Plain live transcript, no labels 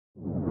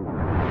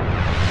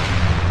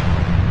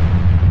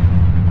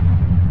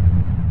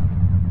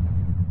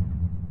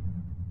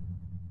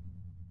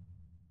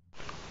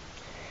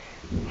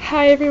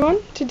Hi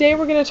everyone, today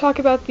we're going to talk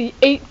about the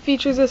 8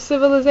 features of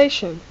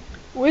civilization,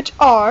 which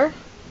are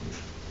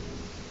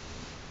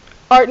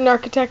art and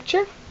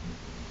architecture,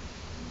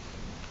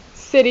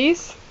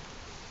 cities,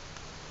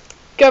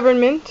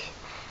 government,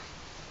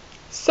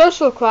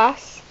 social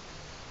class,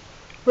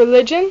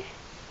 religion,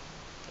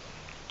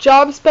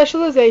 job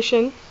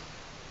specialization,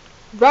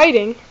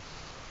 writing,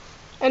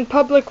 and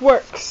public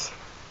works.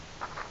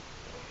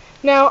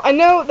 Now, I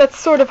know that's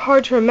sort of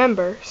hard to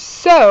remember,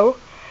 so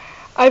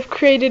I've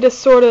created a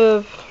sort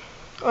of,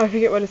 I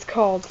forget what it's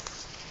called,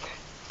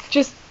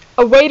 just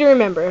a way to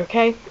remember,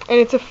 okay? And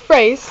it's a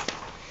phrase,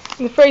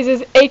 and the phrase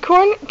is,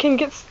 acorns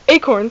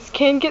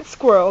can get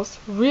squirrels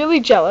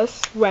really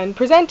jealous when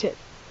presented,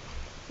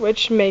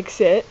 which makes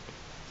it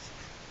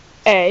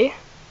A,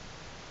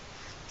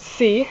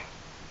 C,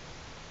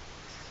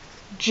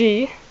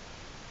 G,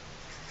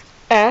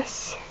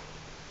 S,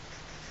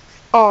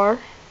 R,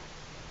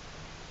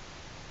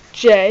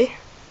 J,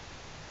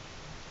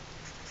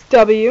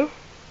 W,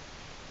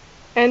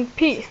 and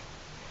P,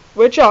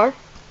 which are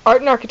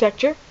art and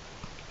architecture,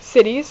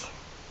 cities,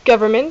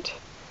 government,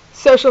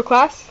 social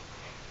class,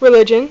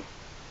 religion,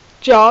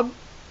 job,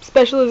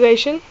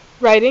 specialization,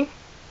 writing,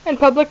 and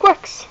public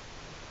works.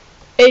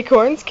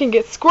 Acorns can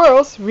get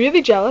squirrels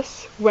really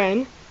jealous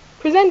when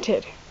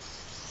presented.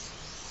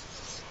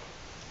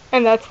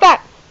 And that's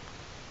that.